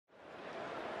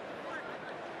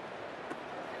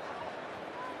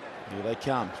Here they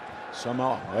come.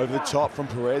 Samoa over the top from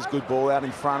Perez. Good ball out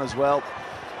in front as well.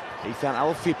 He found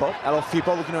Alafipo.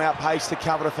 Alafipo looking to outpace the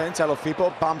cover defence.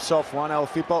 Alafipo bumps off one.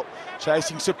 Alafipo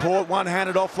chasing support.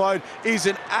 One-handed offload is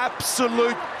an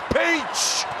absolute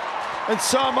peach. And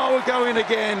Samoa go in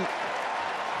again.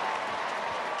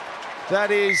 That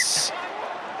is...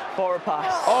 Forward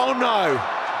pass. Oh, no.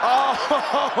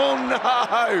 Oh,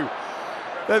 no.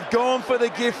 They've gone for the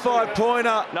gift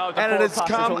five-pointer, and it has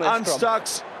come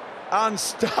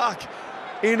unstuck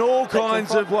in all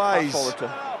kinds of ways.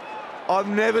 I've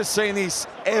never seen this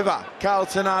ever,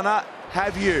 Carlton Anna.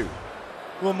 Have you?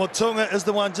 Well, Motunga is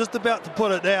the one just about to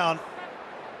put it down.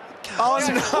 Oh,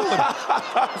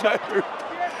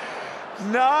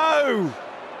 no. No.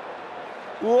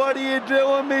 What are you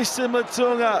doing, Mr.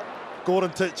 Motunga?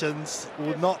 Gordon Titchens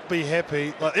will not be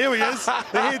happy. Like, here he is.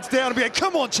 The head's down. Be like,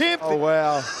 come on, champ. Oh,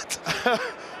 wow.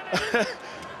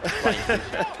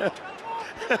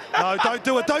 No, don't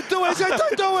do it. Don't do it.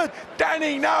 Don't do it.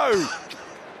 Danny, no.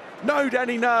 No,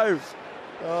 Danny, no.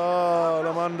 Oh,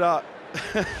 I'm under.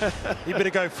 You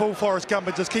better go full Forrest Gump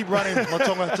and just keep running,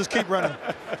 Motunga. Just keep running.